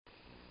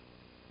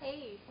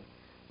Hey,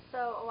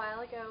 so a while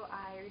ago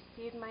I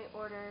received my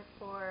order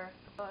for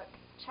the book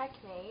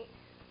Checkmate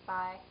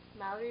by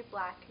Malorie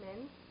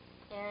Blackman,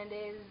 and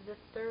it is the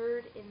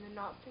third in the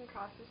Noughts and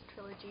Crosses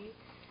trilogy.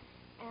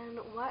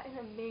 And what an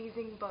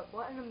amazing book,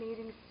 what an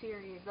amazing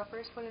series. The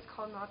first one is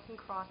called Noughts and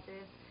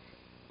Crosses,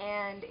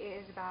 and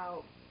it is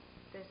about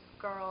this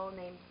girl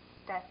named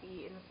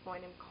Steffi and this boy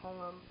named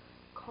Colum.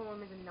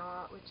 Colum is a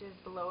knot, which is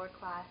the lower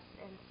class,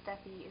 and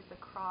Steffi is the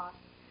cross,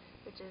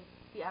 which is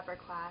the upper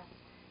class.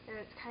 And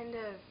it's kind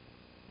of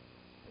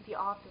the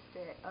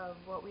opposite of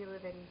what we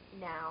live in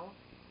now.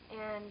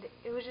 And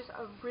it was just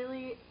a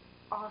really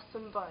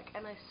awesome book,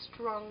 and I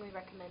strongly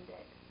recommend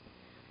it.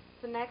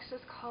 The next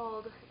is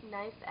called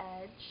Knife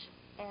Edge,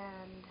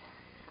 and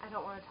I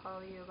don't want to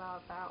tell you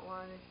about that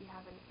one if you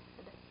haven't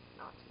read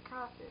Noughts and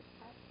Crosses,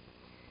 but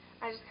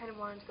I just kind of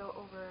wanted to go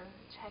over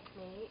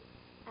Checkmate,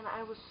 and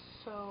I was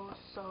so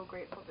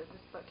grateful that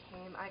this book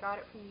came. I got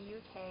it from the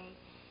UK,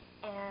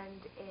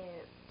 and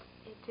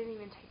it didn't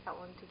even take that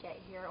long to get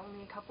here,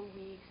 only a couple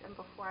weeks, and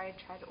before I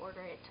tried to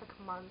order it, it took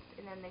months,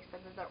 and then they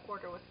said that their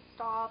order was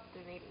stopped,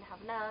 and they didn't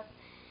have enough,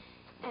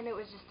 and it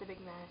was just a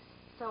big mess.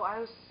 So I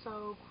was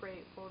so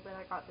grateful that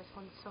I got this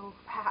one so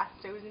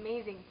fast. It was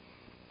amazing.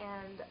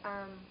 And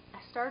I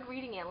started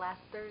reading it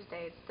last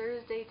Thursday. It's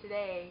Thursday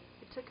today.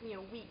 It took me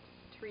a week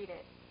to read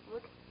it.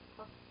 Look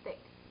how thick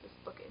this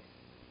book is.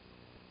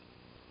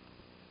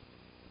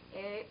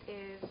 It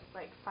is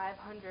like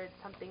 500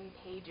 something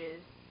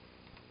pages.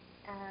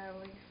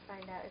 Let me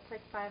find out. It's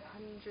like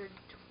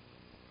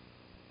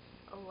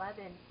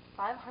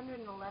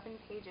 511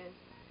 pages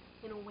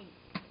in a week.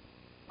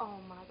 Oh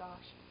my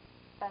gosh.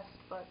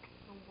 Best book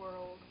in the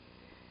world.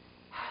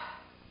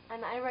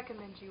 And I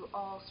recommend you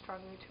all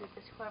strongly to read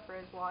this, whoever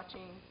is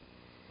watching,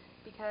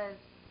 because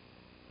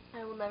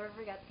I will never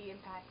forget the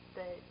impact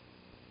that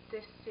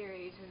this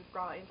series has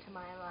brought into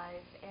my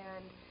life,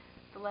 and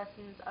the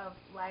lessons of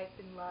life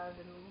and love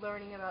and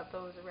learning about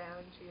those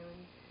around you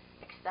and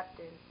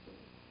acceptance. And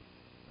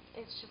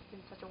it's just been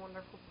such a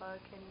wonderful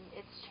book, and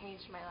it's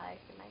changed my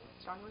life, and I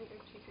strongly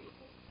urge you to read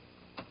it.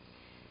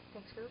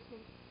 Thanks for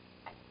listening.